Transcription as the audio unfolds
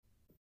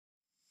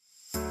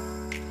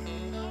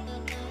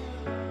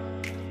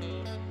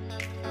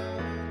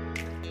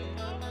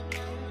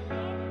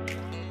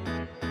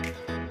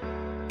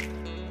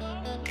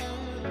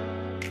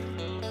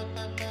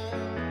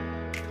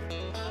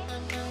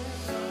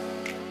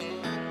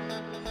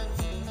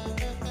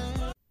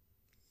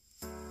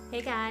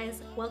Hey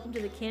guys, welcome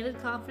to the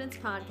Candid Confidence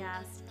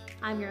Podcast.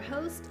 I'm your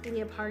host,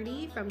 Leah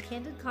Pardee from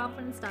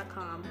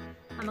CandidConfidence.com.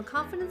 I'm a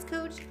confidence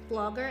coach,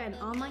 blogger, and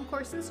online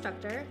course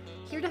instructor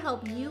here to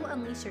help you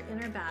unleash your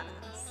inner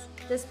badass.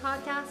 This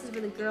podcast is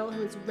for the girl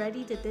who is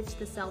ready to ditch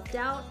the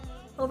self-doubt,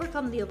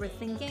 overcome the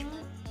overthinking,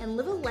 and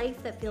live a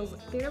life that feels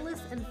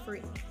fearless and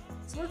free.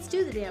 So let's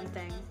do the damn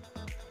thing.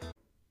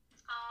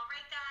 All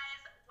right, guys,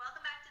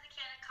 welcome back to the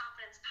Candid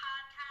Confidence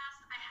Podcast.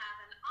 I have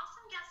an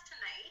awesome guest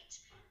tonight.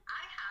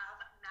 I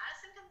have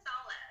Madison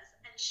Gonzalez,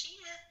 and she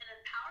is an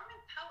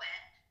empowerment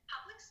poet,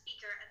 public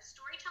speaker, and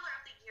Storyteller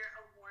of the Year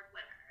award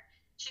winner.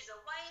 She's a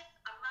wife,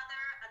 a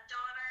mother, a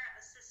daughter,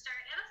 a sister,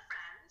 and a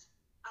friend,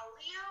 a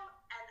Leo,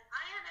 an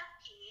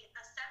INFP,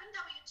 a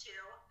 7W2,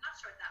 not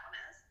sure what that one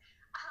is.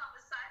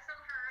 Aside from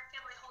her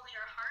family holding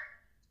her heart,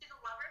 she's a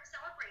lover of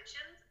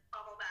celebrations,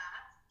 bubble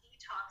baths,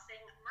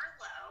 detoxing,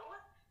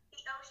 Merlot, the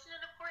ocean,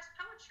 and of course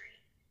poetry.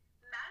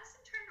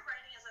 Madison turned to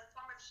writing as a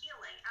form of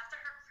healing after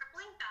her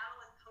crippling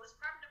battle with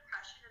postpartum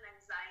depression and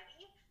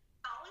anxiety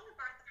following the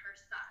birth of her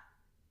son.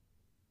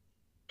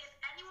 If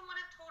anyone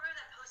would have told her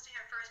that posting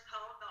her first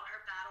poem about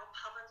her battle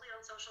publicly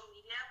on social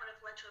media would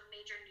have led to a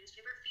major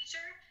newspaper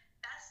feature,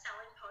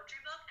 best-selling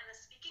poetry book, and a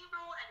speaking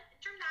role at an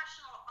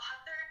international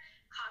author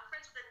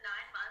conference within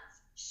 9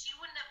 months, she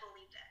wouldn't have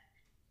believed it.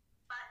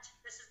 But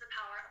this is the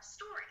power of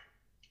story.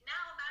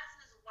 Now,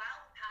 Madison is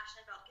wildly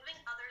passionate about giving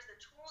others the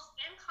tools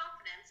and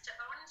confidence to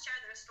own and share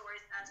their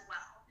stories as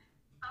well.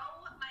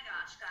 Oh my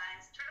gosh,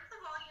 guys, turn up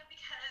the volume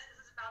because this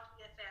is about to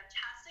be a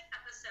fantastic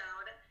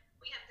episode.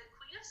 We have the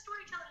queen of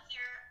storytelling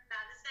here,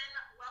 Madison.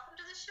 Welcome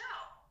to the show.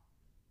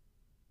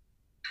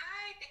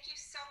 Hi, thank you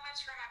so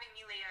much for having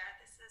me, Leah.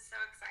 This is so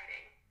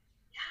exciting.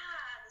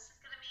 Yeah, this is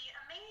going to be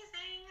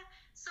amazing.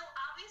 So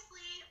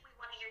obviously, we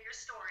want to hear your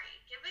story.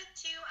 Give it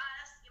to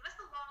us. Give us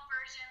the long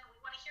version. We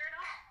want to hear it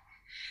all.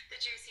 The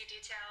juicy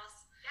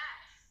details.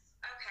 Yes.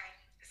 Okay,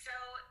 so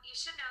you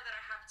should know that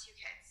I have 2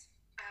 kids.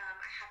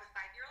 I have a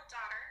 5-year-old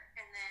daughter,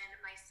 and then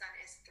my son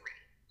is 3.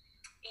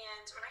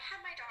 And when I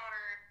had my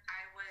daughter,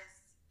 I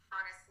was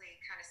honestly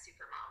kind of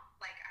super mom.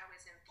 Like, I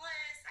was in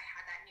bliss. I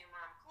had that new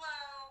mom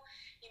glow.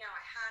 You know,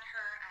 I had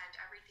her, and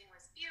everything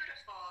was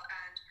beautiful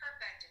and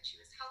perfect, and she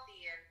was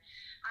healthy, and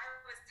I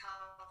was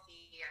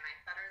healthy, and I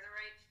fed her the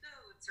right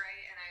foods,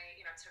 right? And I,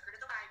 took her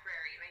to the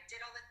library, and I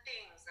did all the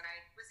things, and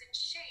I was in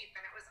shape,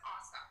 and it was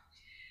awesome.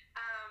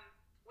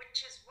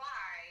 Which is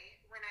why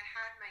when I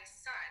had my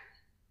son,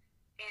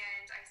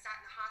 and I sat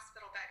in the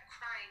hospital bed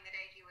crying the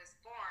day he was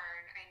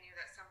born, I knew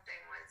that something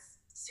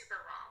was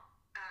super wrong.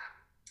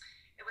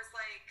 It was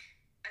like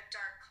a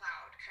dark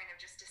cloud kind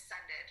of just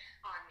descended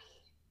on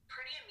me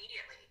pretty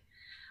immediately.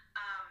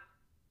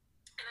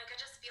 And I could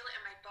just feel it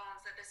in my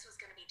bones that this was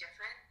going to be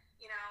different.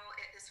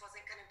 This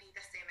wasn't going to be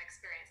the same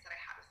experience that I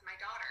had with my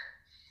daughter.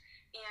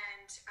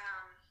 And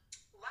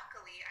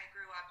luckily, I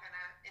grew up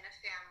in a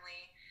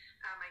family.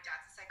 My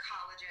dad's a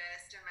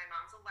psychologist, and my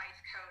mom's a life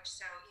coach.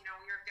 So,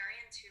 we were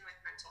very in tune with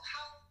mental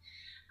health.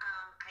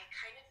 I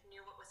kind of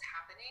knew what was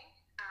happening.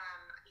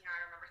 I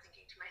remember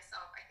thinking to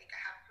myself, I think I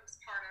have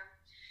postpartum.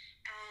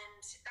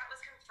 And that was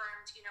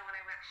confirmed, when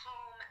I went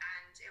home,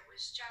 and it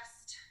was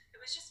just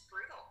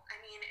brutal. I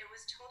mean, it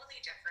was totally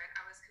different.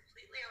 I was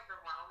completely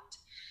overwhelmed.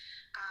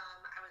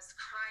 I was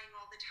crying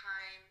all the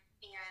time.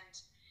 And,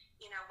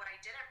 what I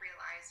didn't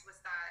realize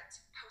was that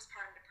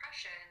postpartum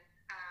depression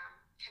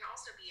can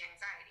also be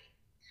anxiety.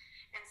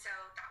 And so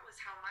that was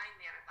how mine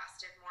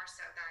manifested more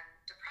so than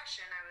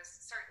depression. I was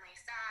certainly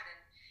sad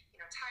and,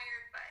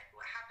 tired, but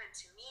what happened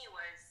to me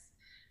was,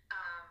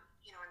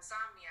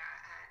 insomnia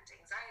and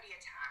anxiety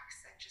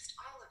attacks and just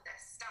all of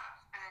this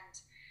stuff. And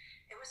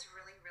it was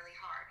really, really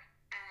hard.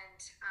 And,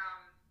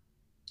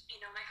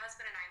 my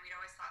husband and I, we'd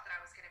always thought that I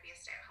was going to be a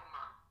stay-at-home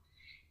mom.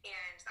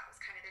 And that was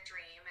kind of the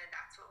dream, and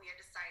that's what we had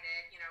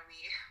decided.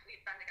 We'd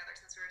been together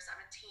since we were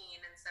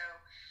 17, and so,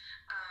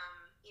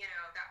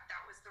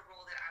 that was the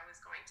role that I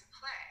was going to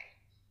play.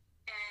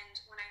 And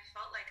when I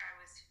felt like I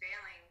was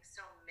failing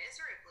so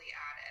miserably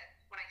at it,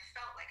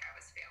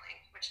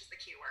 which is the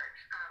key word,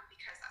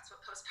 because that's what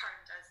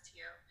postpartum does to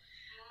you,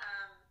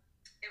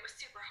 it was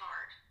super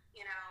hard.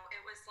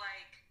 It was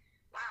like,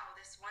 wow,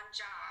 this one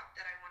job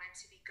that I wanted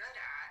to be good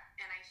at,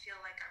 and I feel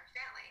like I'm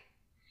failing,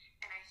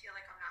 and I feel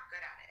like I'm not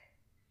good at it.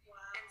 Wow.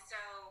 And so,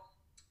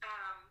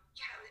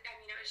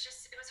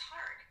 it was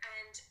hard.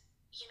 And,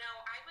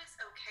 I was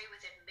okay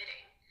with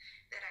admitting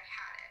that I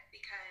had it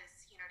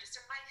because, just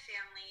in my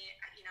family,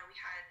 we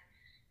had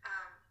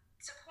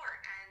support,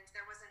 and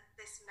there wasn't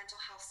this mental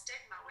health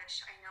stigma,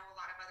 which I know a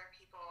lot of other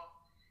people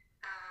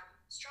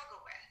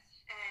struggle with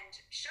and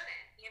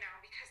shouldn't,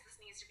 because this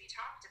needs to be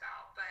talked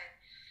about. But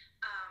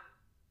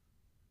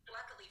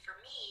luckily for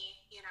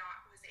me,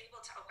 I was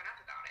able to open up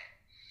about it.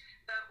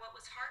 But what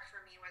was hard for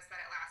me was that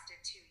it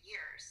lasted 2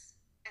 years.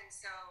 And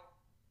so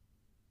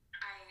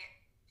I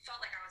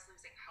felt like I was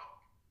losing hope,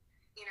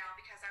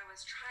 because I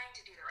was trying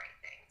to do the right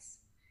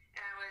things.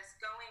 And I was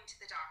going to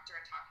the doctor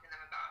and talking to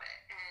them about it.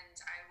 And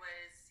I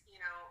was,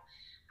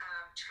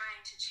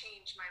 trying to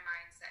change my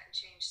mindset and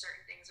change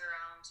certain things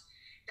around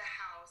the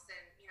house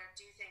and,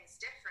 do things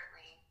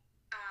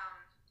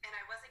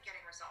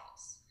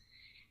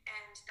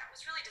that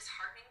was really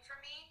disheartening for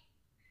me.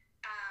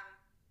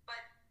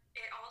 But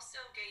it also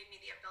gave me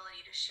the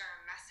ability to share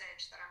a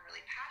message that I'm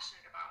really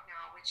passionate about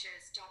now, which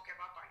is don't give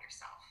up on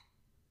yourself.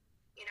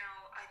 You know,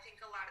 I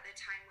think a lot of the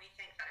time we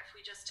think that if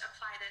we just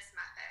apply this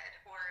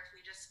method, or if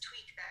we just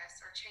tweak this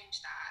or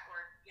change that,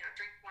 or, you know,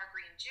 drink more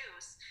green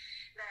juice,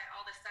 that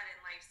all of a sudden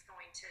life's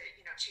going to,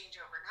 you know, change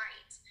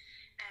overnight.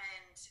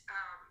 And,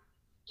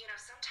 you know,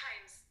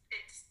 sometimes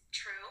it's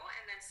true,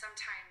 and then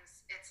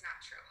sometimes it's not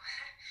true.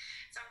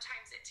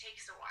 Sometimes it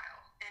takes a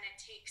while, and it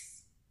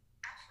takes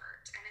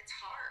effort, and it's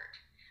hard,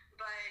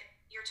 but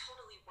you're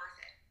totally worth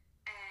it.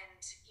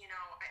 And, you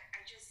know,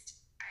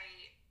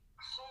 I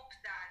hope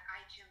that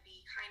I can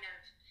be kind of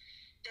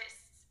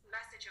this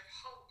message of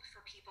hope for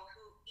people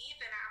who,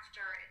 even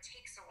after it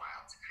takes a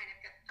while to kind of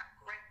get that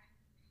grip,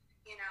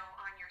 you know,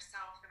 on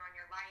yourself and on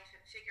your life,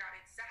 and figure out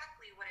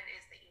exactly what it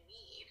is that you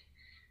need,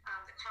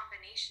 the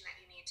combination that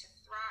you need to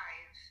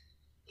thrive,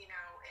 you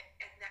know,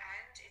 at the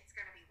end, it's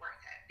going to be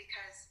worth it.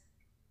 Because,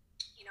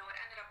 you know, what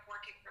ended up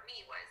working for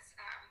me was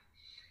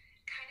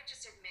kind of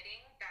just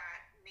admitting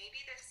that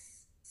maybe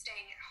this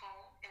staying at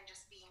home and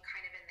just being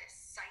kind of in this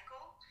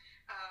cycle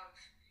of,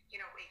 you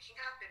know, waking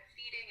up and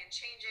feeding and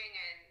changing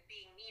and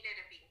being needed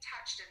and being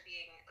touched and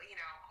being, you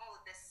know, all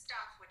of this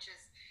stuff, which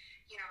is,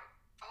 you know,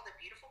 all the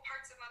beautiful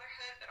parts of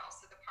motherhood, but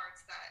also the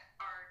parts that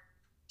are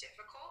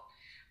difficult.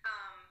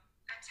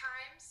 At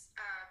times,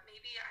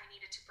 maybe I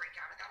needed to break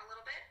out of that a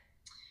little bit.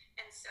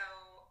 And so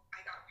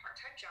I got a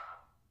part-time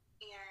job,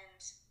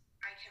 and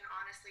I can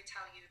honestly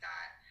tell you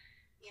that,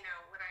 you know,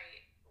 when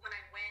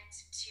I went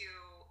to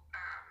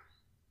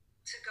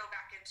go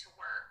back into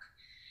work,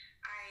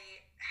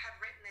 I had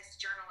written this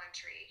journal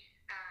entry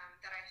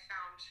that I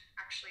found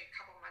actually a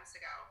couple months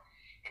ago,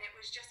 and it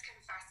was just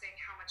confessing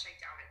how much I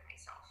doubted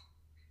myself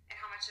and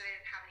how much I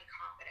didn't have any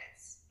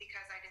confidence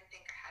because I didn't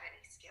think I had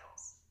any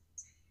skills.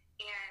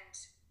 And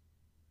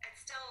it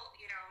still,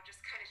 you know,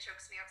 just kind of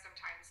chokes me up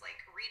sometimes, like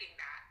reading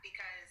that,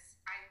 because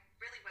I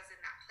really was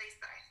in that place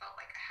that I felt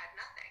like I had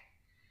nothing.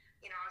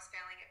 You know, I was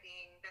failing at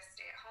being this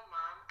stay-at-home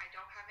mom. I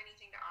don't have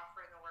anything to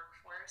offer in the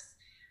workforce.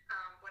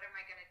 What am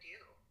I going to do?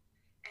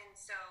 And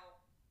so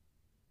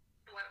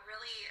what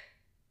really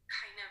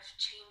kind of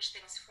changed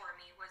things for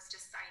me was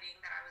deciding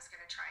that I was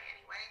going to try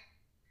anyway,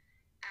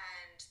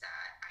 and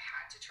that I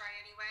had to try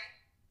anyway.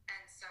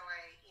 And so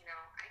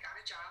I got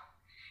a job,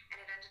 and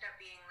it ended up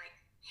being like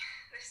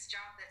this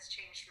job that's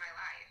changed my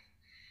life.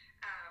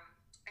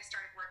 I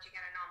started working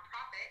at a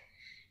nonprofit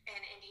in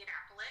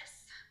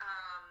Indianapolis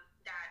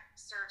that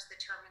serves the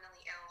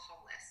terminally ill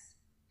homeless.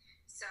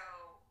 So,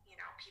 you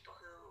know, people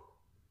who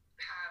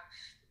have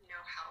no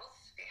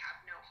health, they have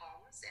no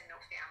homes and no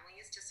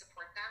families to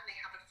support them. They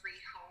have a free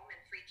home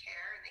and free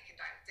care, and they can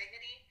die with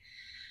dignity.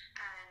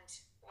 And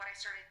what I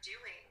started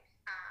doing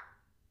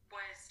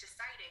was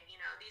deciding, you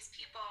know, these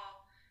people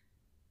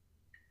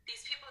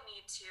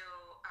need to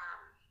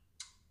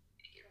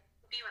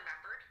be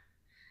remembered.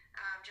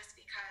 Just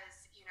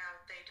because, you know,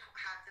 they don't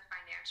have the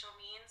financial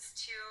means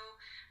to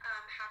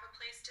have a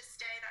place to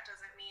stay, that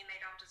doesn't mean they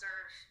don't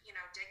deserve, you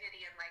know,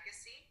 dignity and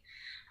legacy.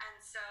 And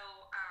so,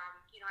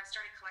 you know, I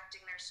started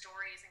collecting their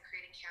stories and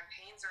creating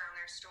campaigns around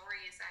their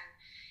stories. And,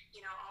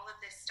 you know, all of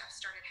this stuff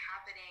started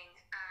happening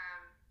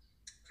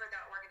for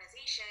the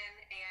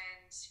organization.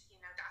 And,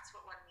 you know, that's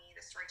what won me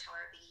the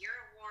Storyteller of the Year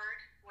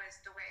award, was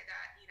the way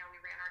that, you know, we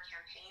ran our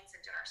campaigns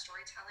and did our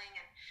storytelling.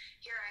 And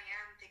here I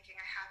am thinking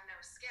I have no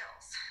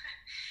skills.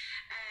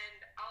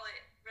 And all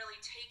it really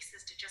takes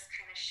is to just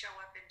kind of show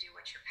up and do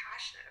what you're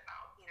passionate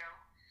about, you know,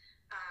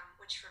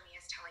 which for me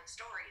is telling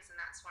stories. And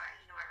that's why,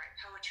 you know, I write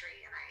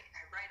poetry, and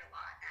I write a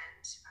lot.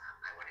 And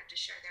I wanted to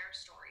share their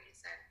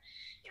stories. And,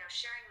 you know,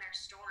 sharing their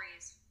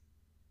stories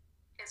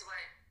is what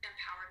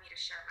empowered me to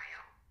share my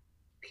own.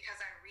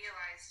 Because I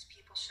realized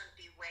people shouldn't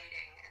be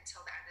waiting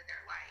until the end of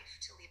their life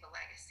to leave a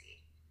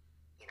legacy.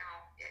 You know,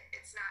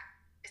 it's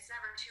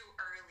never too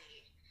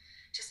early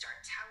to start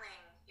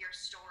telling your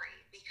story,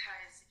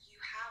 because you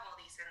have all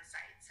these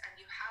insights and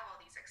you have all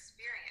these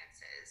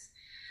experiences,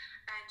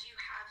 and you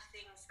have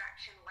things that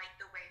can light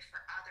the way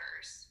for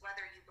others,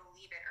 whether you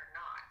believe it or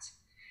not.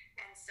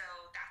 And so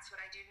that's what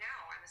I do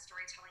now. I'm a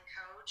storytelling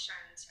coach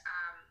and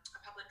a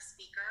public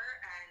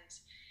speaker, and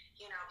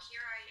you know,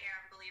 here I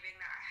am believing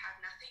that I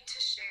have nothing to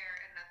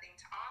share and nothing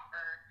to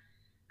offer.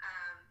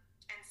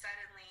 And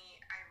suddenly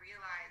I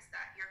realized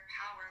that your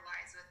power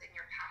lies within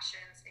your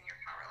passions, and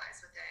your power lies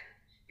within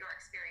your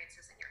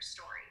experiences and your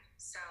story.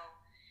 So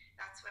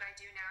that's what I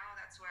do now.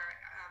 That's where,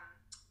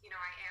 you know,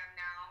 I am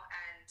now.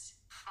 And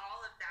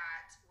all of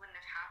that wouldn't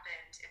have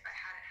happened if I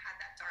hadn't had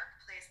that dark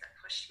place that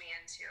pushed me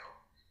into,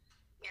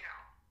 you know,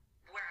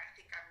 where I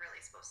think I'm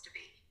really supposed to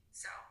be.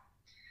 So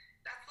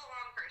that's the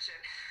long version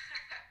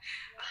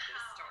of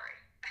this story.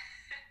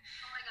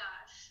 Oh my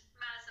gosh,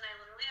 Madison, I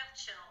literally have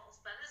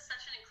chills. That is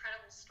such an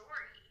incredible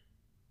story.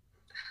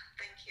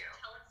 Thank you.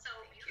 Tell it so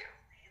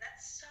beautifully.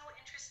 That's so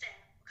interesting.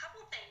 A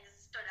couple things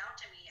stood out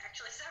to me,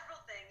 actually several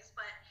things,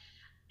 but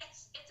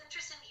it's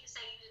interesting that you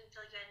say you didn't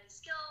feel like you had any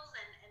skills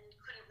and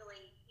couldn't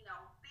really, you know,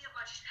 be of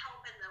much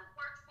help in the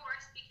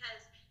workforce,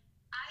 because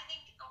I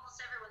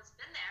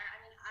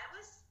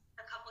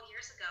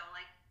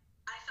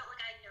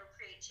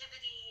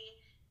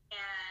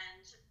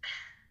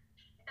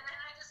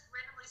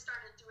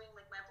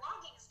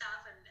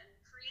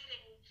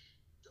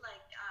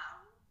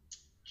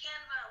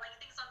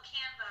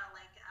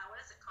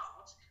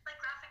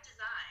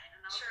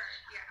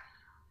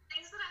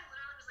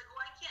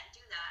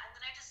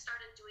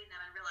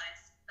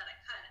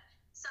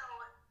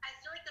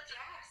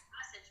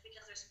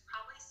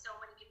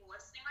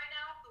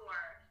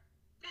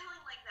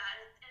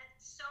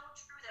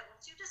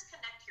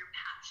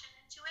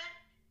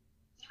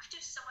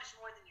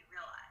you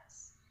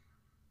realize.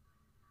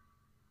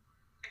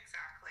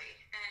 Exactly.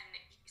 And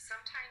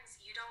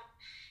sometimes you don't,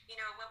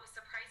 what was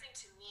surprising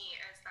to me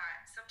is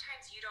that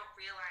sometimes you don't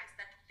realize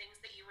that the things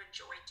that you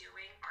enjoy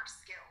doing are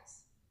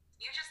skills.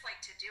 You just like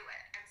to do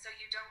it. And so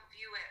you don't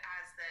view it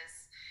as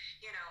this,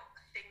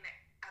 thing that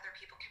other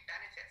people can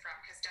benefit from.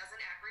 Because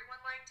doesn't everyone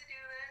like to do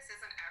this?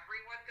 Isn't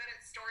everyone good at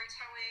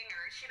storytelling?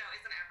 Or,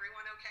 isn't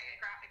everyone okay at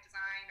graphic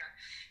design or,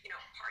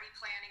 party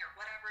planning or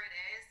whatever it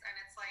is? And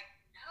it's like,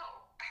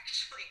 no,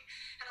 actually.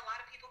 And a lot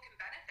of people can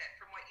benefit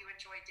from what you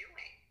enjoy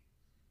doing.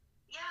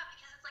 Yeah,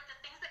 because it's like the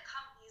things that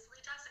come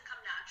easily to us and come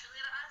naturally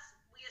to us,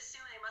 we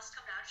assume they must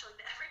come naturally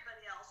to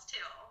everybody else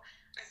too.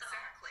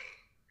 Exactly.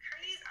 So,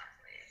 crazy.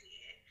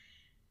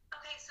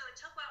 Okay, so it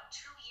took about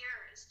 2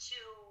 years to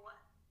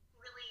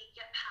really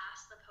get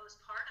past the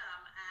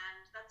postpartum,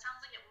 and that sounds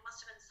like it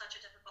must have been such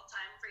a difficult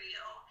time for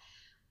you.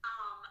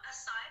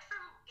 Aside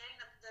from getting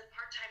the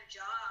part-time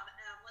job,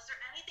 was there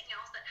anything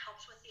else that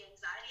helped with the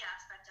anxiety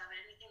aspect of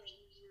it? Anything that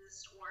you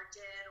used or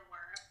did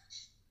or?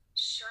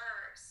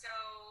 Sure. So,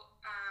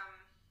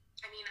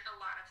 a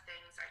lot of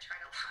things. I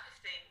tried a lot of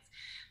things.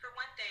 For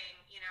one thing,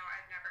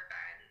 I've never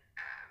been,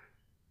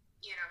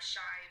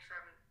 shy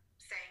from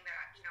saying that,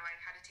 I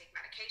had to take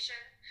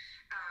medication.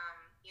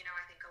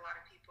 I think a lot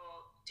of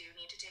people do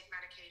need to take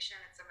medication.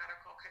 It's a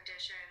medical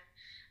condition.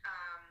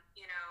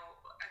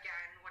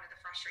 Again, one of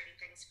the frustrating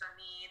things for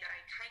me that I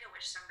kind of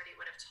wish somebody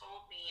would have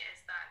told me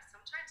is that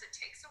sometimes it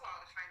takes a while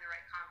to find the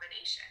right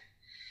combination.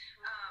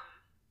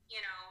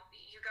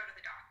 You go to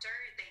the doctor,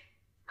 they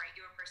write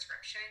you a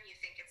prescription, you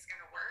think it's going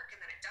to work, and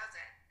then it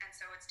doesn't. And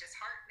so it's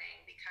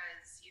disheartening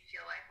because you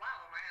feel like,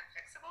 wow, am I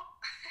unfixable?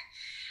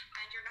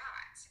 And you're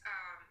not.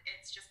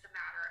 It's just a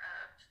matter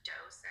of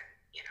dose and,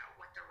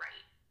 what the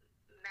right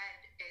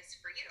med is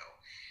for you.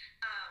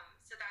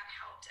 So that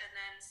helped. And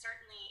then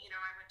certainly,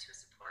 I went to a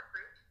support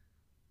group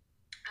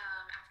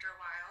after a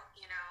while,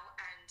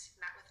 and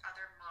met with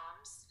other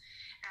moms.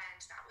 And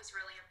that was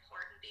really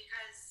important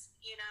because,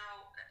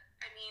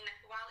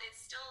 while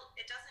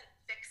it doesn't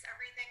fix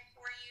everything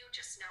for you,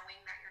 just knowing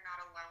that you're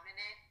not alone in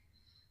it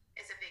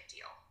is a big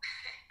deal.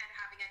 And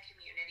having a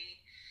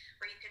community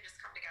where you can just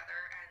come together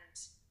and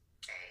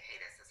say, hey,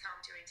 this is how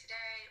I'm doing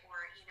today,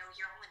 or,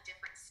 you're all in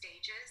different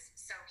stages.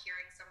 So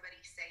hearing somebody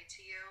say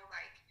to you,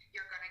 like,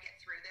 you're going to get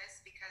through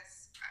this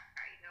because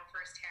I know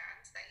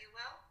firsthand that you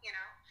will,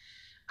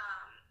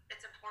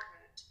 it's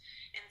important.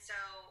 And so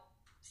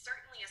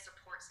certainly a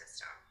support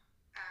system.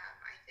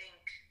 I think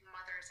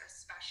mothers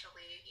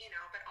especially,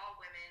 but all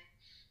women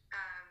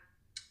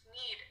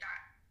need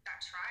that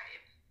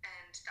tribe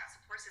and that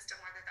support system,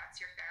 whether that's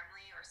your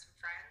family or some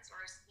friends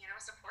or,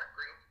 a support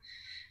group.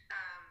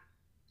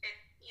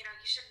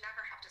 You should never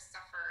have to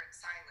suffer in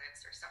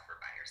silence or suffer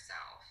by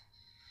yourself.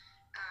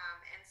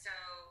 And so,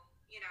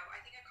 I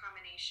think a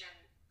combination,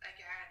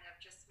 again,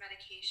 of just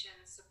medication,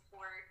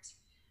 support,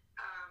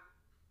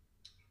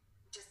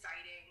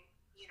 deciding,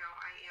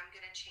 I am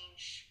going to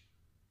change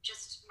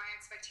just my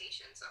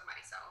expectations of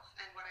myself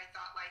and what I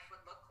thought life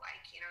would look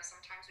like.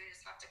 Sometimes we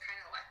just have to kind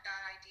of let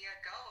that idea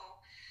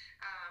go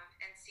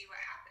and see what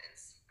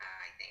happens,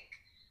 I think.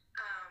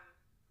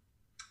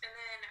 And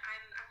then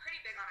I'm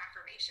pretty big on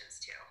affirmations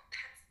too.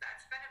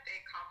 That's been a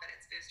big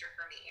confidence booster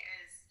for me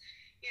is,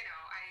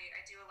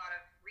 I do a lot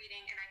of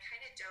reading and I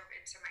kind of dove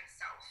into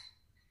myself.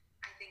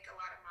 I think a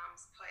lot of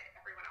moms put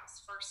everyone else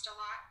first a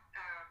lot.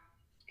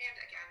 And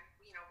again,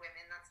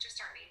 women, that's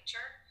just our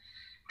nature.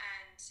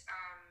 And,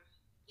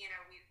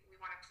 we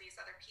want to please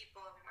other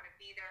people and we want to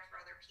be there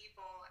for other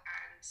people,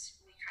 and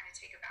we kind of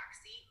take a back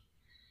seat.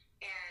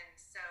 And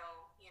so,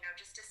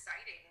 just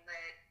deciding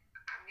that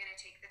I'm going to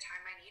take the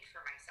time I need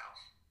for myself,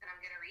 and I'm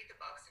going to read the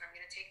books, and I'm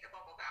going to take the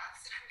bubble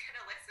baths, and I'm going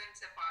to listen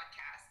to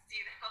podcasts,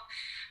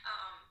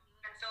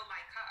 and fill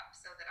my cup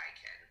so that I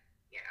can,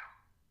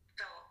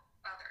 fill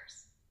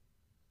others.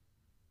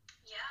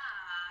 Yeah.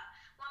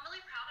 Well, I'm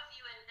really proud of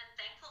you and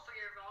thankful for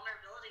your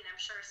vulnerability. And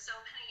I'm sure so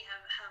many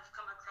have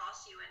come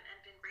across you and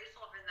been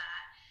grateful for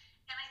that.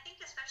 And I think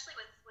especially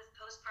with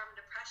postpartum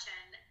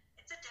depression,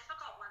 it's a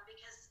difficult one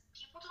because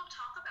people don't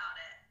talk about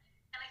it.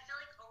 And I feel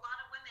like a lot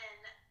of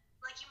women,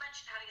 like you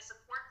mentioned, having a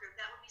support group,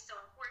 that would be so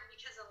important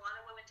because a lot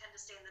of women tend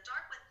to stay in the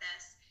dark with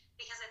this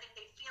because I think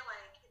they feel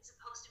like it's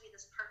supposed to be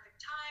this perfect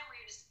time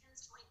where you're just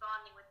instantly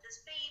bonding with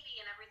this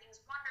baby and everything's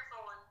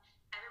wonderful and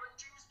everyone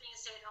dreams of being a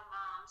stay-at-home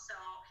mom. So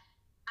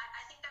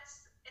I think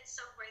it's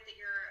so great that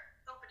you're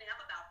opening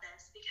up about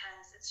this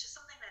because it's just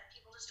something that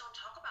people just don't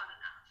talk about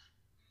enough.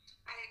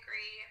 I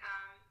agree.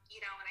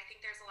 And I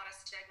think there's a lot of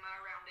stigma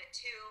around it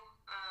too.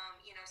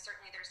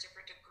 Certainly there's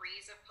different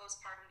degrees of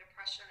postpartum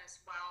depression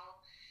as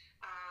well.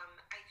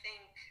 I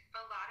think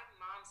a lot of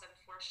moms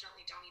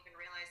unfortunately don't even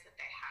realize that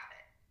they have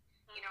it.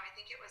 I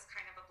think it was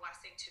kind of a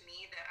blessing to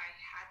me that I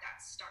had that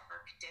stark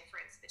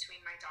difference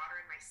between my daughter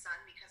and my son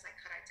because I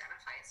could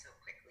identify it so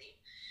quickly.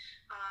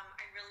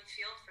 I really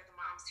feel for the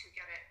moms who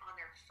get it on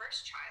their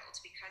first child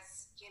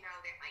because,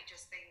 they might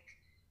just think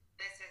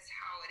this is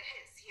how it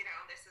is,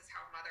 this is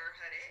how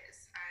motherhood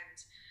is. And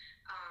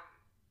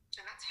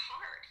And that's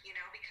hard,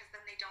 because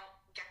then they don't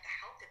get the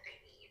help that they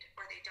need,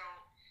 or they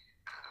don't,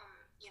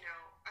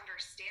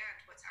 understand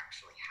what's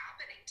actually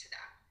happening to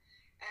them.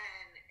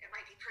 And it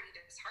might be pretty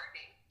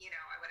disheartening,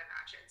 I would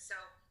imagine. So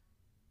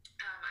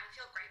I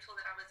feel grateful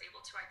that I was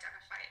able to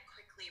identify it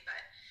quickly.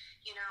 But,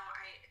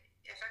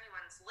 if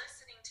anyone's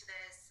listening to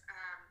this,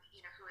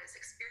 who has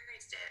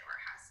experienced it or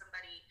has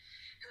somebody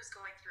who's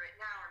going through it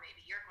now, or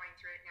maybe you're going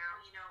through it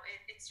now,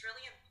 it's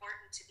really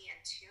important to be in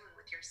tune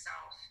with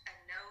yourself and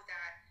know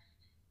that,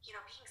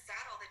 being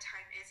sad all the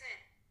time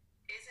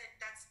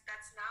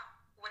that's not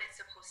what it's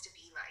supposed to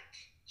be like,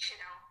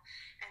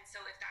 And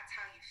so if that's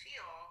how you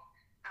feel,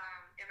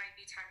 it might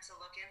be time to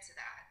look into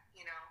that,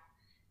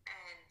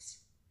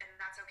 and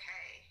that's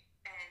okay.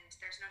 And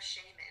there's no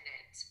shame in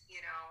it,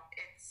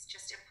 it's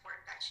just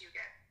important that you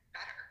get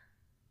better.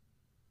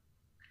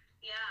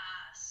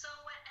 Yeah. So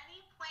at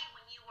any point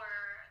when you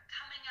were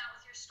coming out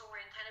with your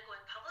story and kind of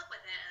going public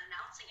with it and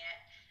announcing it,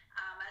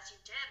 as you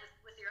did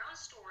with your own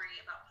story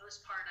about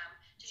postpartum,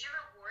 did you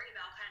ever worry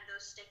about kind of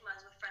those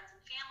stigmas with friends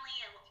and family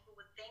and what people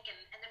would think?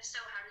 And if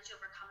so, how did you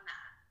overcome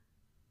that?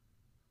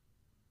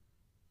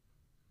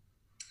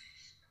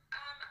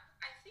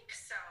 I think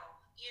so.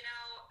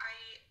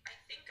 I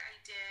think I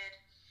did.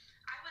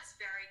 I was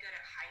very good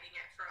at hiding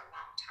it for a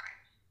long time.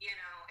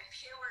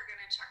 If you were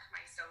going to check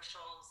my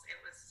socials, it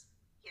was,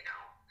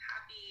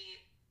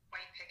 happy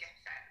white picket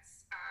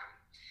fence,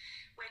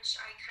 which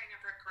I kind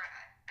of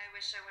regret. I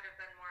wish I would have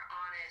been more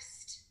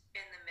honest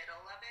in the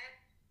middle of it.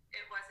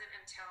 It wasn't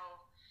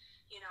until,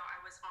 I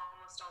was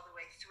almost all the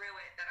way through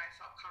it that I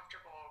felt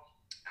comfortable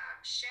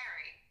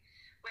sharing,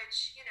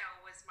 which,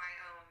 was my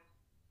own,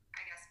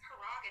 I guess,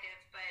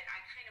 prerogative, but I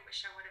kind of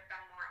wish I would have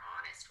been more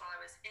honest while I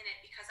was in it,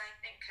 because I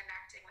think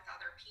connecting with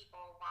other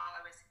people while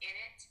I was in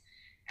it,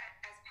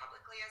 as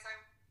publicly as I,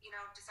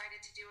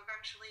 decided to do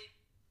eventually,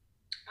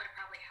 would have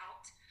probably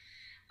helped.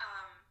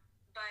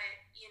 But,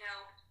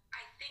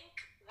 I think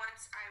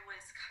once I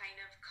was kind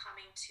of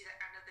coming to the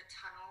end of the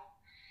tunnel,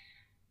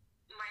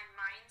 my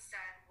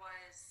mindset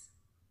was,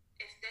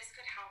 if this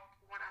could help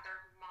one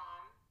other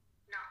mom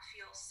not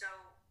feel so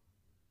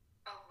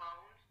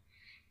alone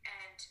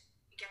and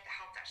get the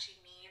help that she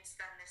needs,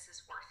 then this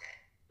is worth it.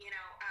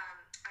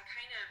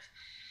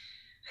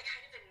 I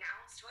kind of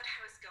announced what I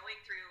was going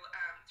through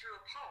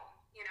a poem.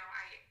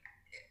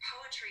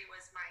 Poetry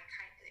was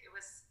it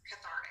was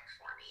cathartic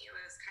for me. It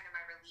was kind of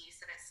my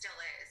release, and it still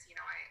is.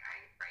 I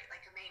write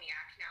like a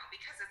maniac now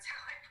because it's how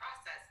I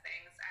process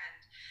things,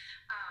 and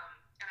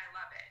I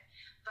love it.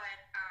 But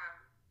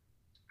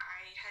I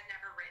had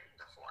never written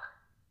before.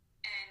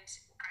 And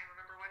I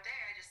remember one day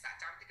I just sat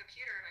down at the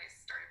computer and I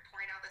started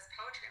pouring out this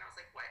poetry, and I was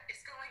like, what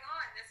is going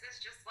on? This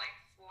is just like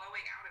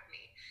flowing out of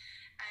me.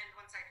 And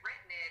once I'd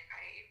written it,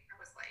 I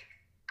was like,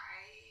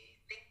 I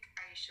think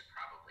I should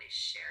probably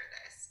share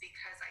this,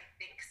 because I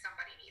think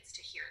somebody needs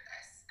to hear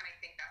this. And I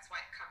think that's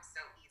why it comes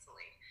so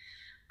easily.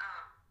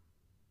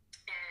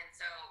 And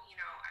so,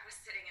 I was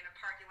sitting in a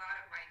parking lot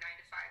of my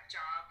 9-to-5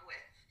 job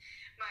with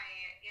my,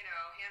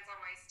 hands on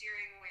my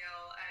steering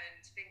wheel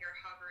and finger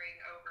hovering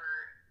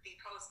over the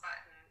post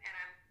button, and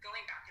I'm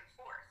going back and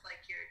forth,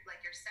 like you're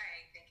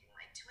saying, thinking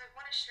like, do I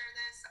want to share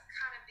this? I'm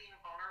kind of being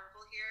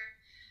vulnerable here,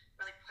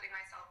 really putting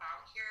myself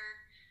out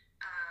here.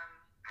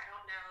 I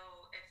don't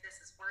know if this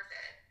is worth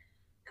it.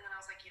 And then I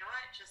was like, you know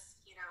what? Just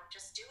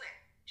do it.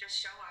 Just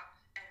show up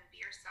and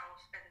be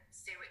yourself and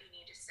say what you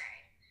need to say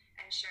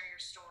and share your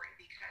story,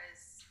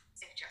 because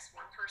if just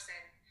one person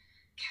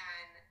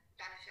can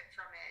benefit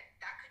from it,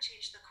 that could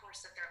change the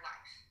course of their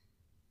life.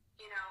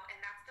 And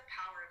that's the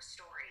power of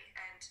story.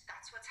 And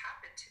that's what's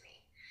happened to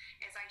me,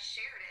 is I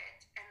shared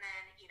it, and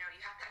then, you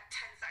have that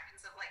 10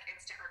 seconds of like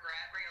instant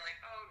regret where you're like,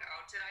 oh no,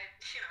 did I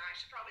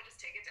should probably just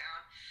take it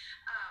down.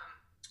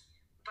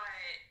 But,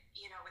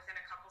 within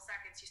a couple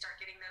seconds, you start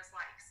getting those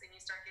likes and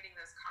you start getting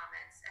those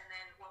comments. And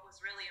then what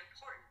was really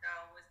important,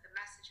 though, was the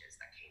messages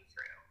that came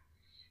through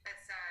that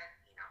said,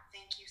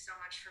 thank you so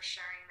much for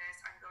sharing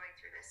this. I'm going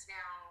through this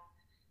now.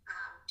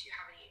 Do you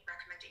have any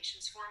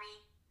recommendations for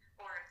me?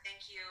 Or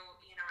thank you,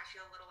 I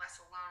feel a little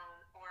less alone.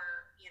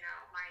 Or,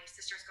 my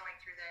sister's going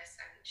through this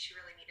and she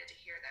really needed to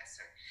hear this.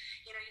 Or,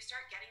 you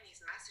start getting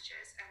these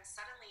messages, and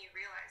suddenly you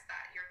realize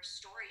that your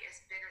story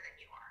is bigger than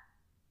you are.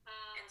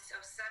 And so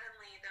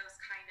suddenly those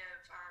kind of,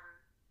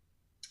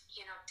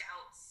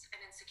 doubts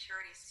and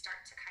insecurities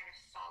start to kind of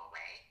fall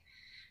away,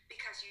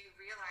 because you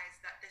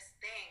realize that this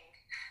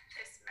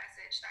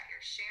message that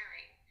you're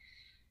sharing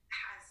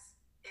has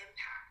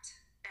impact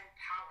and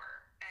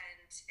power,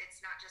 and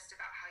it's not just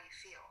about how you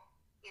feel,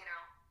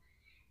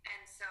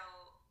 And so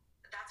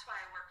that's why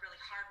I work really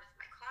hard with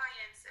my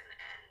clients and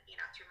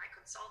through my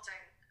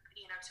consulting,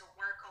 to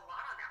work a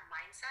lot on that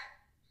mindset.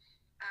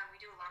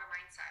 We do a lot of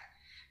mindset,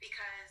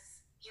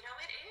 because,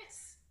 it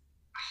is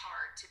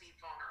hard to be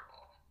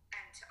vulnerable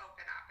and to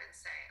open up and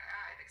say,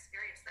 I've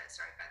experienced this,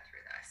 or I've been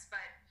through this.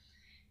 But,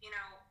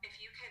 if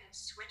you can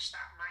switch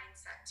that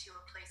mindset to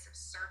a place of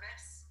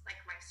service, like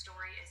my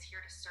story is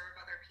here to serve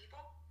other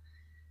people,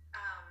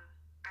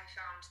 I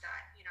found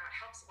that, it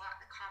helps a lot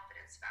in the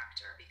confidence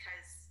factor,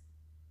 because,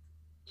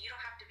 you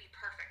don't have to be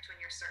perfect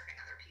when you're serving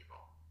other people.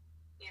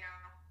 You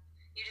know,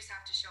 you just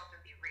have to show up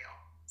and be real.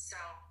 So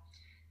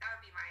that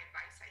would be my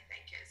advice, I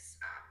think, is,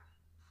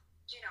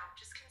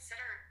 just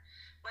consider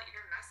what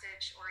your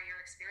message or your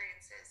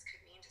experiences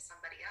could mean to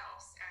somebody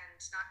else and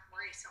not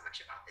worry so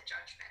much about the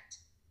judgment.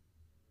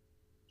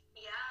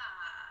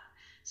 Yeah.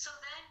 So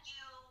then you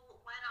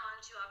went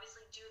on to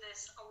obviously do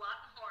this a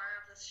lot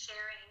more of this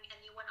sharing, and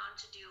you went on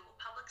to do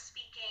public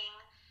speaking.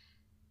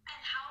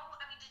 And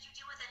did you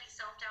deal with any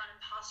self-doubt,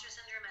 imposter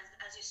syndrome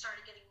as you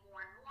started getting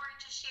more and more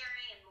into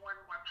sharing and more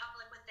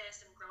public with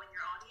this and growing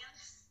your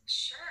audience?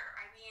 Sure.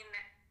 I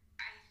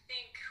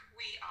think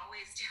we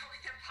always deal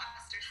with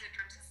imposter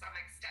syndrome to some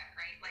extent,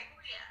 right? Like,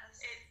 yes.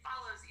 It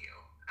follows you.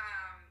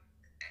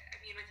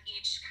 With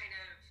each kind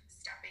of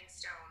stepping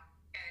stone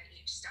and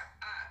each step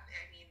up,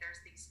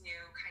 there's these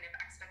new kind of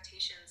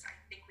expectations I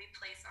think we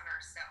place on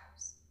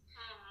ourselves,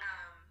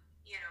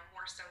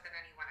 more so than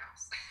anyone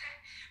else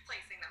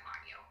placing them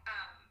on you.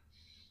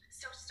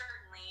 So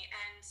certainly,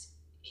 and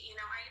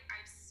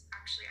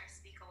I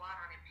speak a lot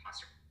on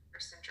imposter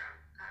syndrome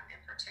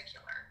in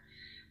particular,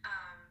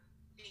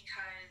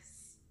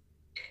 because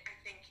I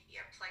think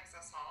it plagues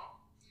us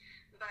all.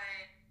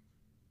 But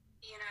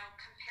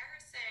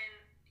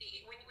comparison,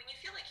 when you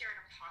feel like you're an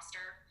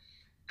imposter,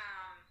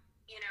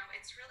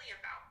 it's really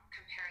about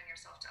comparing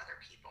yourself to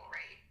other people,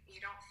 right? You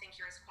don't think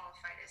you're as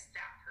qualified as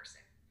that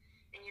person,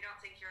 and you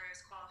don't think you're as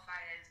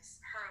qualified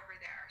as her over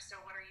there. So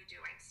what are you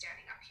doing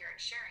standing up here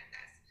and sharing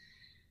this?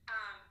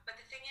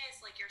 But the thing is,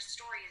 like, your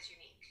story is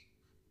unique,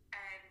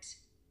 and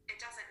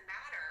it doesn't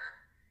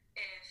matter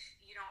if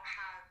you don't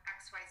have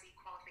XYZ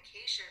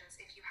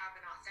qualifications, if you have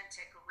an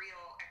authentic,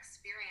 real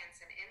experience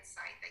and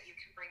insight that you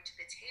can bring to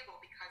the table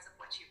because of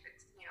what you've been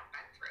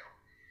through.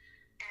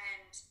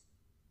 And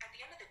at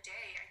the end of the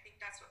day, I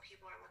think that's what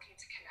people are looking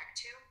to connect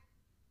to,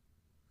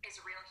 is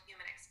a real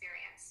human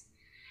experience.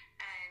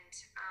 And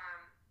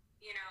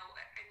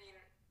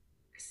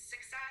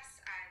success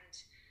and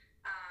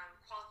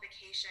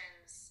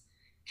qualifications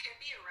can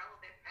be a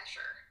relevant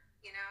measure.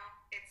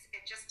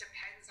 It just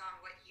depends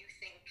on what you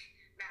think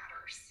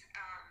matters.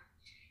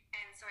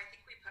 And so I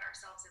think we put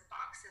ourselves in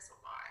boxes a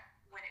lot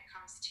when it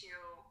comes to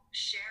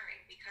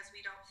sharing, because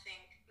we don't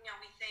think,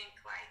 we think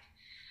like,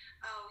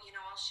 I'll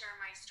share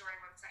my story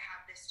once I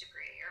have this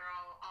degree, or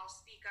I'll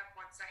speak up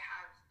once I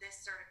have this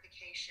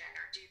certification,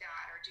 or do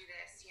that, or do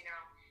this,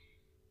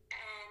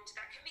 And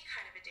that can be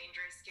kind of a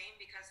dangerous game,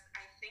 because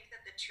I think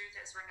that the truth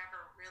is we're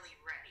never really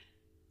ready.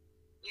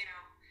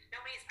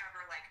 Nobody's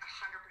ever like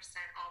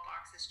 100% all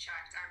boxes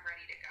checked, I'm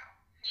ready to go.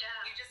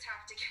 Yeah. You just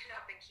have to get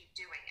up and keep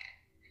doing it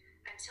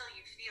until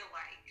you feel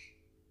like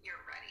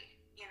you're ready,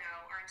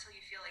 or until you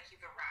feel like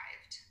you've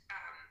arrived.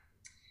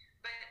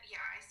 But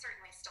yeah, I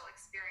certainly still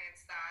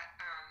experience that.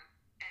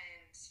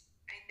 And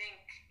I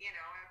think,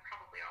 I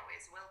probably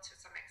always will to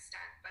some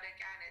extent. But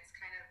again, it's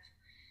kind of,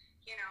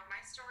 my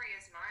story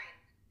is mine,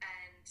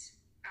 and,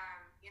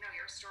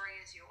 your story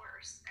is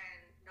yours,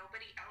 and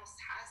nobody else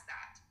has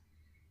that.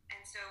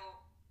 And so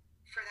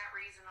for that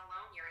reason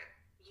alone, you're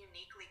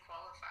uniquely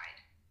qualified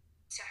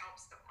to help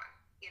someone,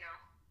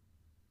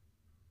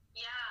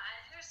 Yeah, I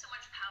think there's so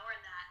much power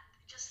in that.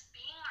 Just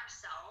being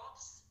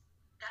ourselves,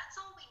 that's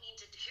all we need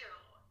to do.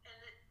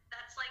 And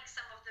that's like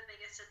some of the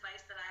biggest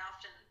advice that I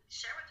often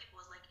share with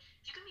people, is like,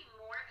 if you can be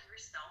more of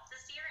yourself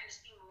this year and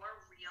just be more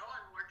real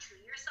and more true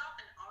to yourself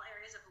in all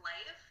areas of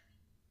life,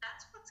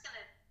 that's what's going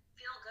to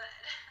feel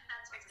good. And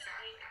that's what's going to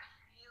make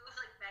you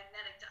like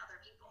magnetic to other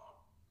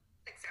people.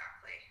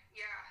 Exactly.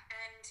 Yeah.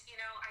 And,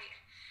 I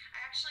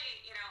actually,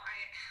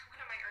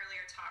 one of my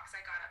earlier talks,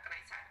 I got up and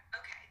I said,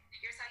 okay,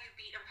 here's how you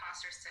beat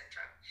imposter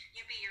syndrome.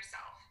 You be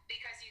yourself,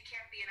 because you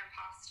can't be an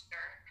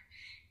imposter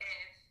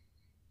if,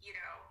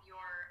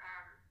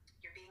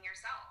 you're being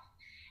yourself.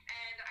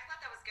 And I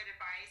thought that was good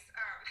advice.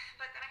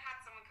 But then I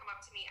had someone come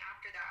up to me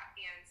after that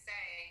and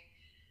say,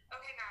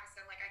 okay,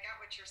 Madison, like, I get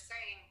what you're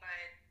saying,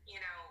 but,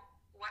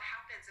 what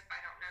happens if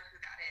I don't know who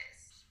that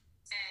is?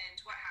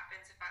 And what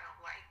happens if I don't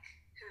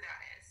like who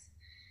that is?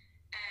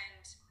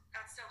 And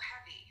that's so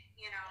heavy,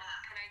 Yeah.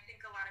 And I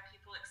think a lot of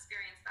people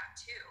experience that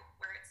too,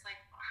 where it's like,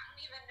 well, I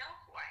don't even know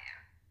who I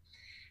am.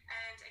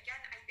 And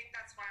again, I think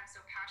that's why I'm so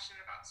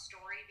passionate about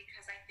story,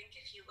 because I think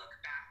if you look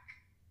back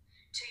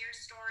to your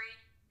story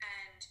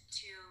and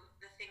to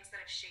the things that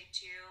have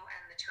shaped you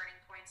and the turning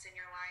points in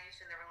your life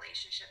and the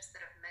relationships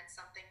that have meant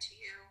something to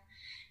you,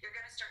 you're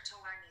going to start to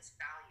learn these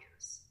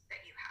values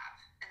that you have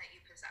and that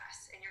you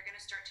possess. And you're going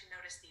to start to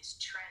notice these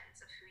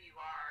trends of who you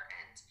are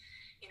and,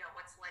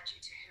 what's led you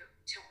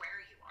to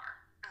where you are.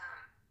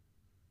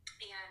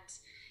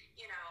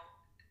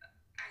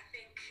 I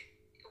think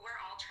we're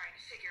all trying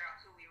to figure out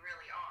who we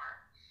really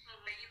are.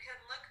 Mm-hmm. But you can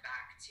look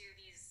back to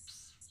these,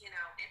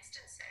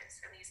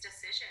 instances and these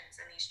decisions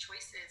and these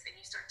choices, and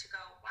you start to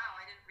go, wow,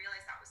 I didn't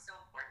realize that was so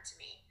important to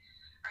me,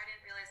 or I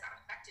didn't realize that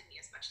affected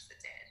me as much as it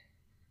did.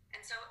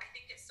 And so I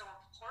think it's so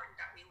important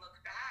that we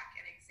look back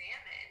and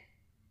examine,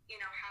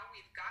 how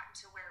we've gotten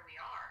to where we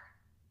are,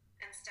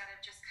 instead of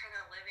just kind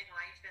of living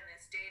life in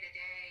this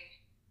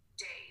day-to-day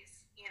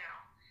days,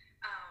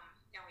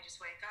 we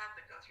just wake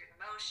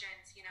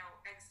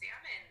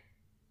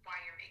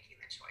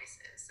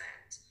choices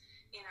and,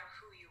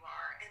 who you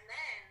are. And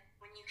then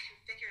when you can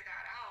figure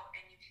that out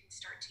and you can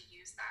start to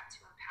use that to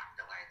impact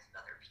the lives of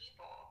other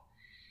people,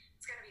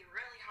 it's going to be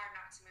really hard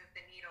not to move the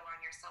needle on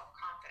your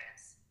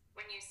self-confidence.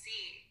 When you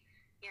see,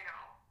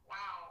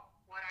 wow,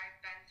 what I've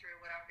been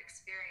through, what I've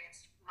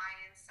experienced, my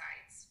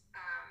insights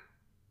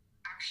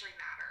actually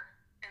matter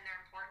and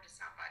they're important to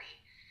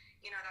somebody.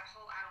 That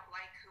whole I don't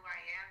like who I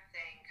am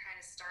thing kind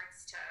of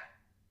starts to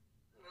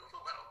move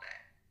a little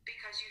bit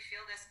because you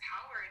feel this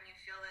power and you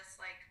feel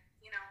this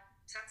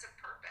sense of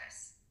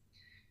purpose.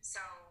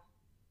 So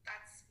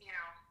that's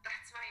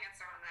my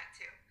answer on that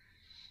too.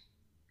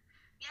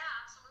 Yeah,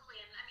 absolutely.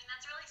 And I mean,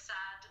 that's really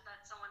sad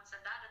that someone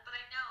said that, but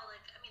I know,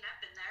 I've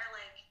been there,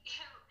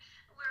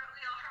 we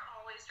are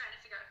always trying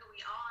to figure out who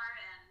we are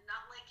and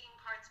not liking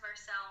parts of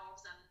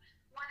ourselves and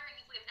wondering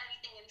if we have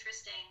anything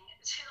interesting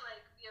to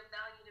be of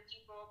value to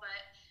people.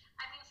 But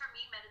I mean, for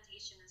me,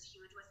 meditation is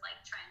huge with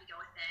trying to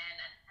go within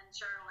and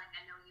journaling.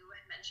 I know you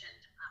had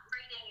mentioned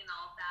reading and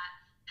all of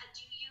that.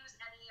 Do you use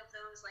any of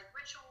those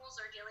rituals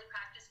or daily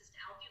practices to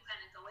help you kind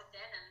of go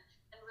within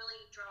and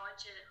really draw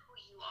into who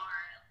you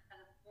are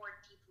at a more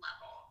deep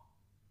level?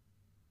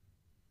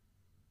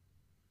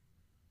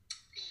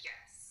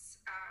 Yes.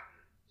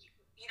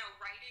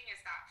 Writing is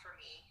that for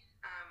me.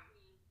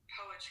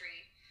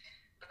 Poetry.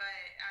 But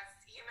as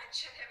you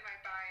mentioned in my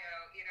bio,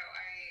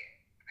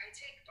 I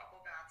take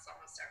bubble baths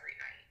almost every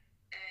night.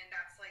 And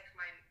that's my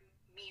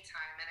me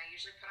time. And I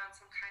usually put on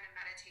some kind of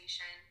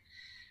meditation.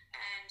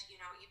 And,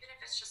 even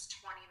if it's just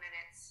 20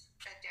 minutes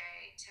a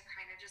day to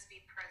kind of just be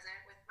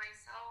present with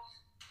myself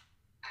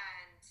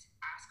and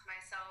ask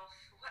myself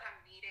what I'm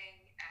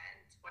needing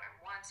and what I'm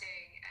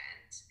wanting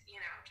and,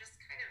 just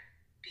kind of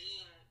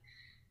being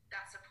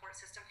that support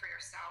system for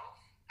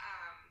yourself.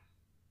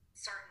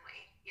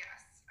 Certainly,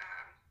 yes.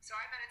 So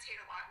I meditate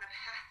a lot in the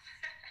bath.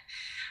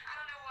 I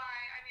don't know why.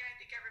 I mean, I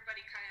think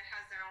everybody kind of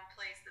has their own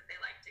place that they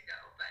like to go,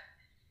 but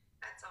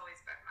that's always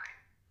been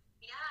mine.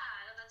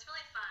 Yeah, that's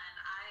really fun.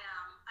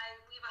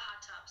 We have a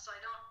hot tub, so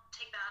I don't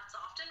take baths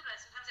often, but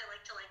sometimes I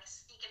like to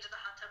sneak into the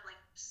hot tub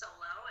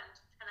solo, and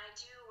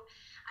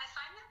I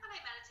find that when I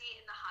meditate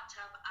in the hot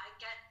tub, I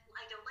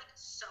go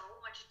so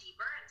much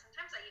deeper, and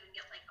sometimes I even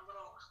get a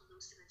little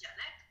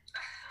hallucinogenic.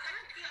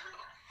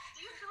 Do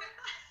you feel like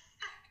that?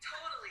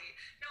 Totally.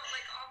 No,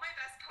 all my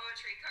best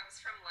poetry comes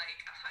from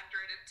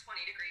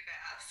 120-degree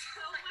baths.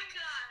 Oh my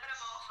gosh. When I'm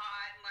all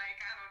hot and I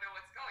don't know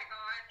what's going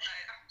on,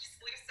 but I'm just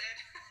lucid.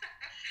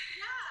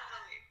 Yeah.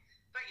 Totally.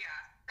 But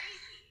yeah.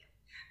 Crazy.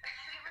 Have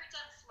you ever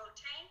done float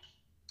tank?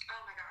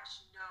 Oh my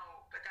gosh,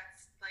 no. But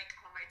that's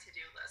on my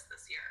to-do list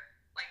this year.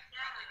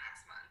 Probably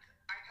next month.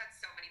 I've had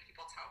so many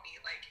people tell me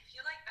if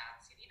you like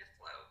baths, you need to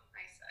float.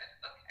 I said,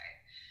 okay,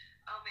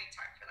 I'll make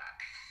time for that.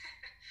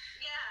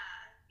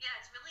 Yeah,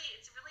 it's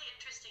a really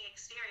interesting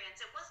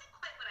experience. It wasn't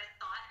quite what I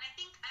thought, and I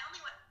think I only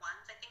went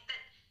once. I think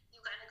that you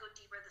kind of go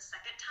deeper the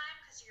second time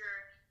because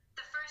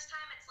the first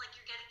time it's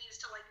you're getting used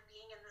to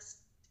being in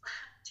this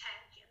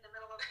tank in the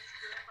middle of this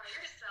pool by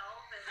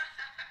yourself and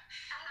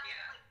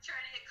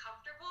trying to get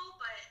comfortable.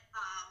 But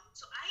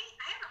so I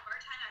had a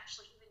hard time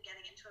actually even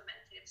getting into a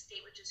meditative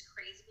state, which is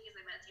crazy because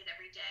I meditate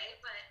every day.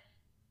 But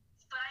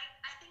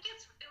I think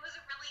it was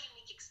a really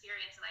unique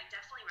experience, and I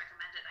definitely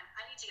recommend it.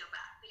 I need to go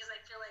back because I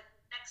feel like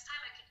next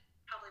time I could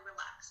probably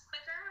relax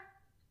quicker.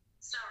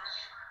 So,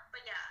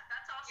 but yeah,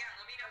 that's awesome. Yeah,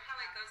 let me know how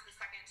it goes the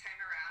second time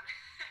around.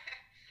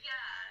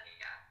 Yeah,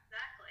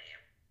 exactly.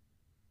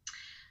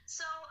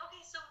 So,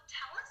 okay, so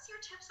tell us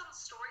your tips on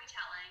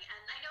storytelling.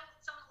 And I know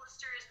some of the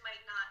listeners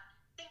might not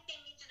think they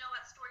need to know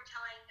about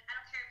storytelling. I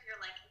don't care if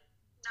you're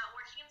not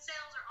working in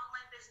sales or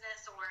online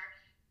business or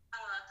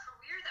a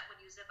career that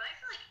would use it, but I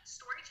feel like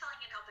storytelling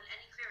can help in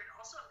any career and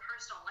also in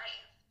personal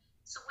life.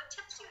 So what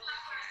tips do you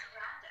have for us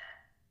around it?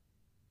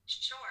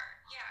 Sure.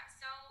 Yeah.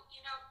 So,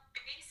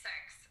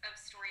 basics of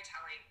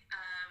storytelling,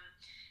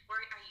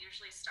 where I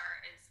usually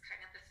start is kind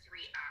of the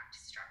 3-act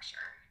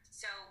structure.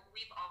 So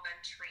we've all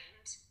been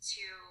trained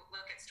to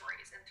look at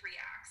stories in 3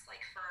 acts,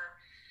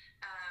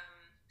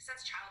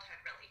 since childhood,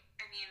 really.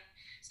 I mean,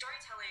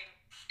 storytelling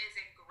is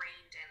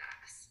ingrained in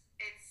us.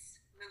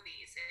 It's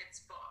movies,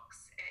 it's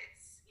books,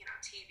 it's,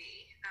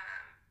 TV.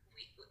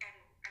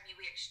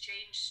 We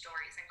exchange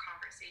stories and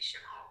conversation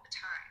all the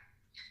time.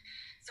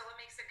 So what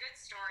makes a good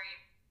story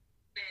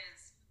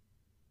is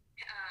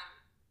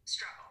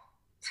struggle,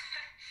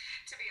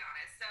 to be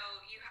honest. So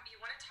you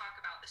want to talk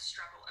about the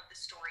struggle of the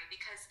story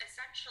because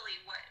essentially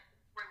what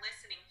we're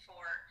listening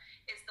for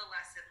is the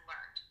lesson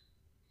learned.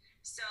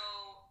 So,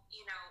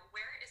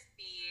 where is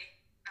the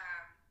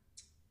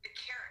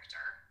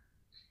character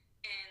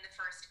in the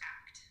first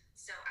act?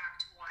 So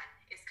act 1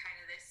 is kind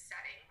of this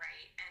setting,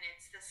 right? And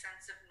it's the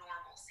sense of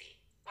normalcy,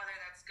 whether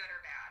that's good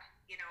or bad.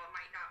 It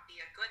might not be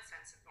a good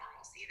sense of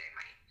normalcy. They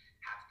might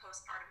have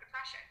postpartum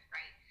depression,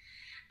 right?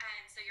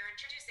 And so you're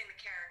introducing the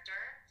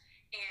character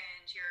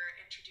and you're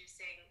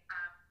introducing,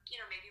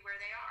 maybe where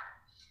they are.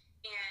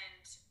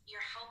 And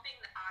you're helping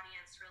the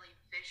audience really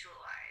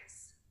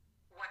visualize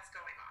what's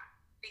going on.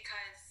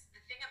 Because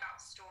the thing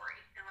about story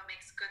and what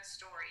makes good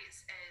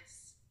stories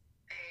is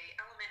a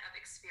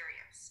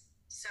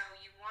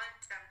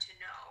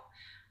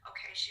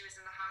okay, she was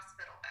in the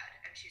hospital bed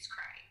and she's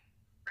crying,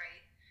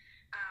 right?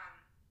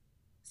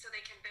 So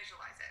they can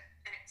visualize it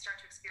and start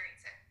to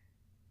experience it.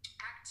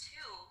 Act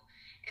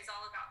 2 is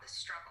all about the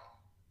struggle.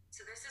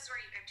 So this is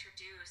where you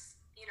introduce,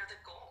 the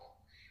goal.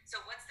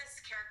 So what's this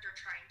character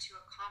trying to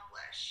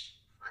accomplish?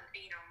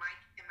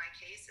 In my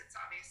case, it's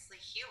obviously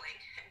healing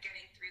and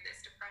getting through this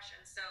depression.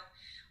 So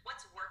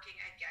what's working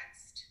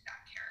against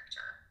that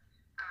character?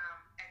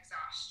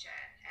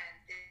 Exhaustion and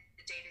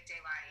the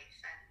day-to-day life,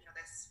 and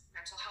this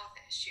mental health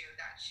issue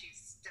that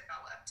she's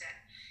developed, and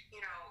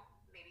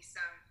maybe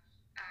some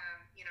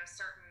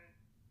certain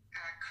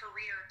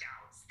career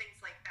doubts, things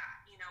like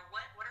that.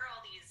 What are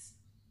all these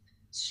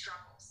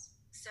struggles?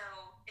 So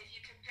if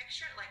you can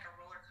picture it like a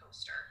roller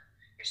coaster,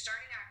 you're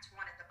starting act 1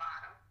 at the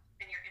bottom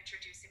and you're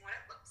introducing what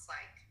it looks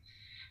like,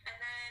 and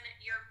then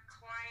you're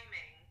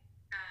climbing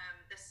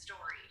the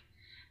story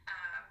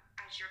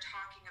as you're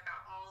talking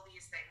about all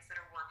these things that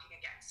are working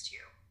against you,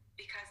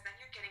 because then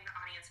you're getting the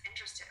audience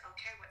interested.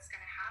 Okay, what's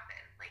going to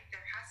happen? Like,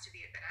 there has to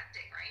be a good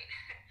ending, right?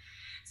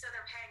 So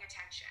they're paying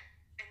attention,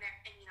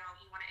 and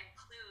you want to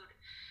include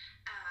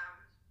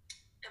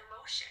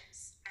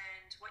emotions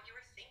and what you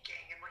were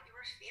thinking and what you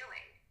were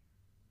feeling.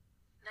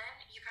 Then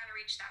you kind of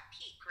reach that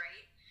peak,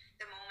 right?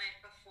 The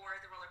moment before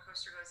the roller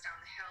coaster goes down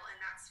the hill, and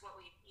that's what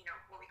we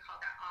call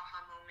that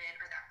aha moment,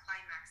 or that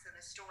climax in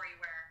the story,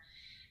 where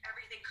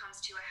everything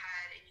comes to a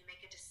head and you make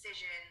a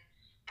decision,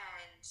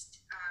 and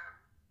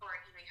or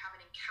you have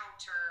an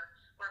encounter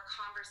or a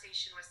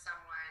conversation with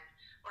someone,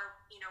 or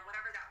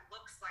whatever that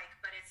looks like.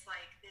 But it's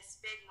like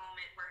this big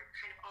moment where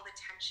kind of all the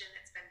tension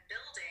that's been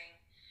building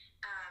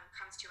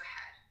comes to a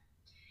head.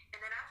 And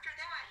then after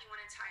that, you want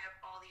to tie up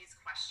all these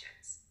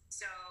questions.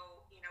 So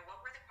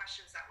what were the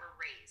questions that were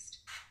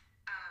raised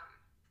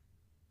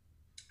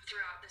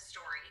throughout the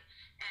story?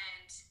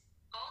 And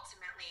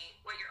ultimately,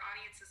 what your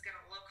audience is going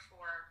to look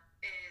for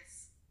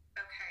is,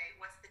 okay,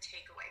 what's the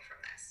takeaway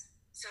from this?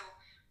 So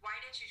why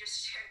did you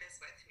just share this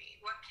with me?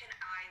 What can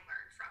I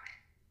learn from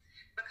it?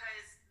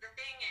 Because the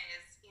thing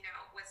is,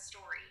 with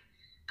story,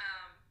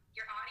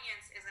 your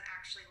audience isn't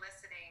actually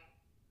listening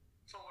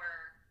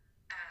for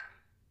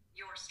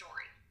your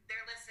story.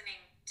 They're listening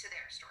to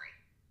their story.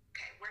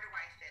 Okay, where do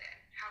I fit in?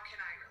 How can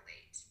I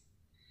relate?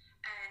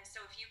 And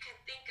so if you can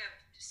think of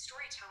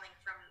storytelling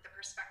from the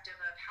perspective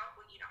of how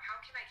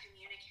can I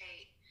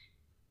communicate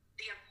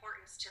the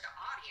importance to the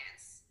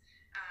audience,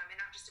 and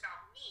not just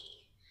about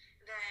me,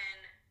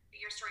 then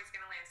your story is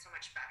going to land so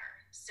much better.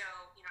 So,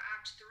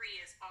 act 3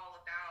 is all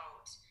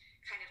about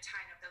kind of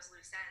tying up those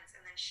loose ends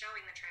and then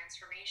showing the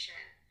transformation,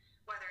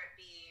 whether it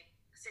be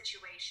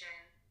situation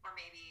or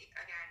maybe,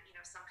 again,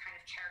 some kind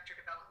of character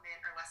development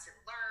or lesson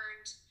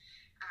learned.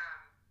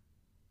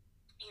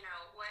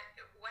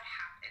 What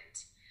happened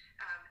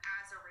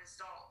as a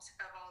result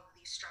of all of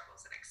these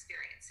struggles and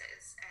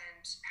experiences,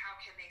 and how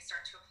can they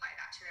start to apply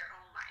that to their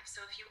own life?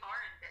 So if you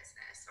are in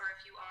business, or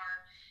if you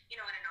are, in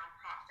a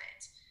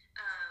nonprofit,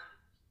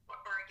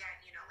 or again,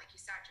 like you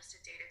said, just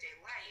a day-to-day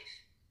life,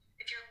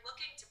 if you're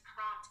looking to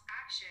prompt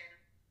action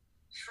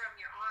from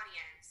your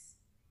audience,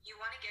 you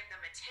want to give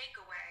them a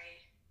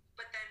takeaway,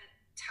 but then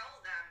tell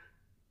them,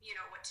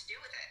 what to do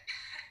with it.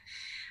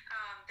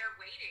 They're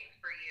waiting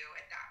for you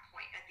at that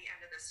point, at the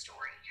end of the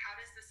story. How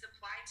does this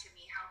apply to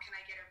me? How can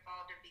I get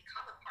involved and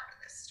become a part of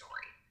this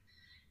story?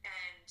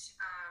 And,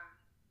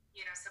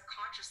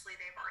 subconsciously,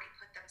 they've already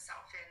put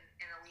themselves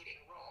in a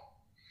leading role.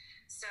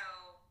 So,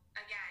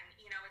 again,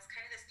 it's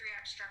kind of this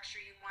 3-act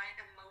structure. You want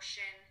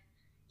emotion,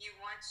 you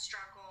want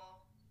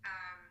struggle,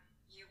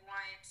 you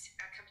want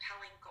a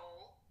compelling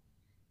goal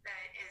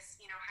that is,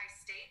 high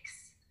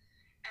stakes,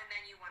 and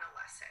then you want a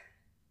lesson.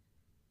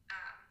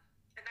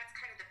 And that's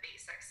kind of the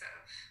basics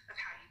of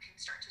how you can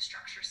start to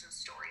structure some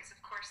stories. Of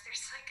course,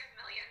 there's like a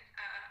million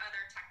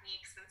other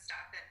techniques and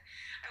stuff, and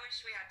I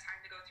wish we had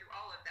time to go through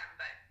all of them,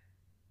 but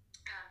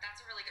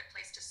that's a really good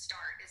place to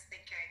start, is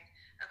thinking,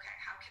 okay,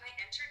 how can I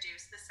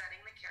introduce the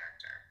setting, the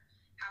character?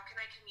 How can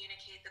I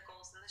communicate the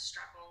goals and the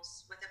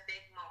struggles with a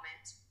big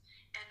moment?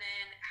 And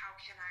then how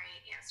can I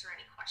answer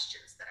any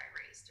questions that I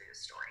raise through the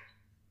story?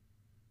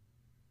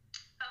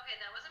 Okay,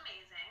 that was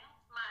amazing.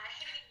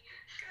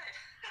 Good.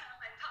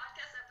 My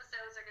podcast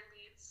episodes are going to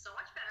be so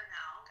much better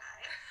now,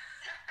 guys.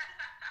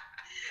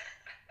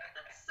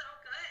 That's so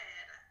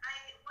good.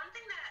 One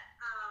thing that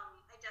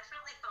I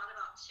definitely thought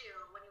about too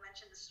when you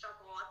mentioned the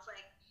struggle, it's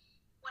like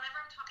whenever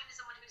I'm talking to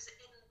someone who's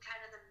in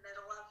kind of the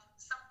middle of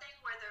something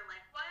where they're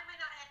like, why am I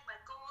not hitting my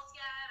goals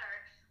yet? Or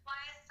why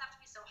does this have to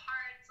be so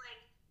hard? It's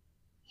like,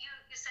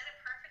 you said it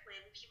perfectly.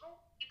 And people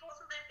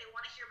sometimes they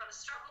want to hear about a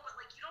struggle, but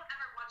like you don't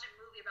ever watch a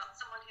movie about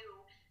someone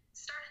who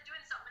started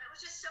doing something and it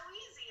was just so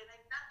easy and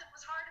nothing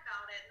was hard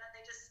about it, and then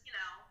they just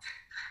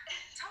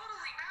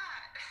Totally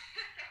not.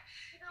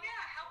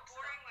 Yeah, how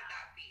boring would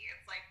that be?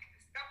 It's like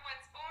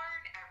someone's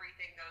born,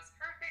 everything goes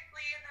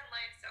perfectly, and then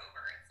life's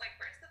over. It's like,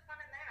 where's the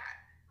fun in that?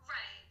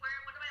 Right.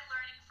 What am I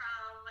learning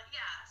from?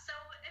 Yeah. So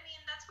I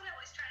mean, that's what I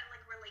always try to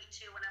like relate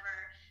to whenever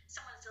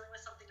someone's dealing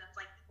with something that's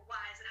like,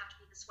 why does it have to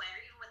be this way? Or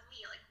even with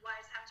me, like, why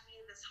does it have to be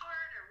this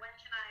hard? Or when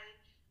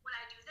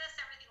I do this,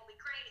 everything will be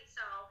great.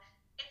 So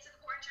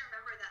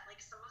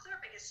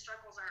biggest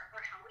struggles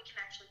are how we can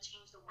actually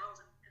change the world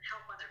and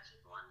help other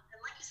people. And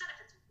like you said,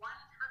 if it's one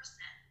person,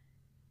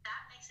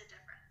 that makes a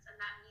difference, and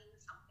that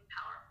means something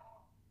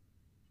powerful.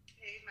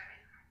 Amen.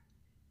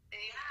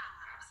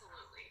 Yeah.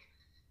 Absolutely.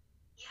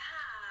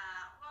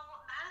 Yeah.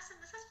 Well, Madison,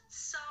 this has been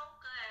so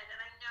good,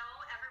 and I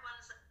know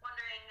everyone's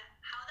wondering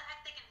how the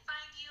heck they can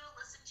find you,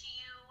 listen to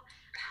you,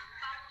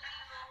 follow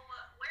you.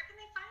 Where can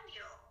they find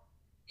you?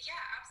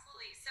 Yeah,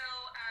 absolutely. So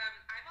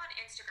I'm on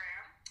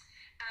Instagram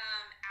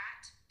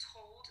at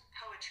Told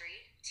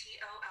Poetry,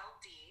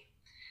 TOLD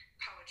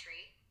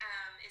Poetry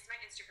is my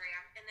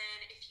Instagram. And then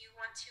if you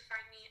want to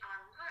find me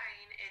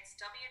online, it's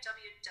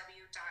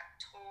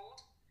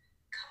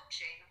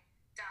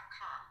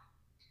www.toldcoaching.com.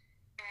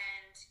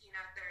 And,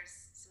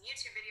 there's some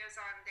YouTube videos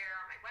on there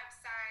on my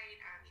website.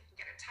 You can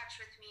get in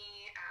touch with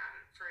me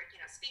for,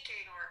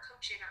 speaking or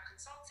coaching or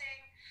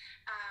consulting.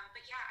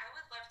 But yeah, I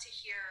would love to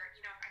hear,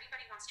 if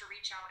anybody wants to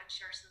reach out and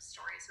share some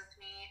stories with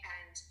me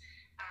and,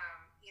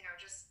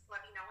 just let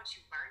me know what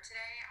you learned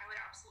today. I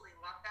would absolutely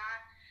love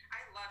that.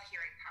 I love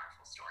hearing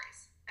powerful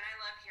stories. And I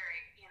love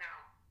hearing,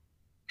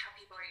 how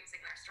people are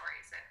using their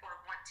stories or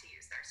want to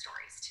use their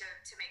stories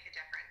to make a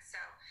difference.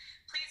 So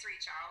please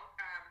reach out.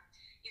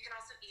 You can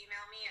also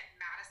email me at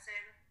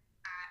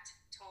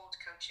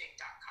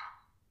madison@toldcoaching.com.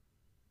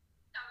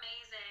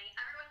 Amazing.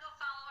 Everyone go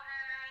follow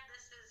her.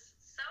 This is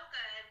so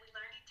good. We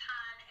learned a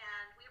ton,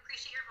 and we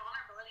appreciate your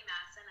vulnerability,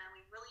 Madison, and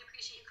we really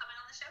appreciate you coming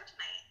on the show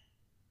tonight.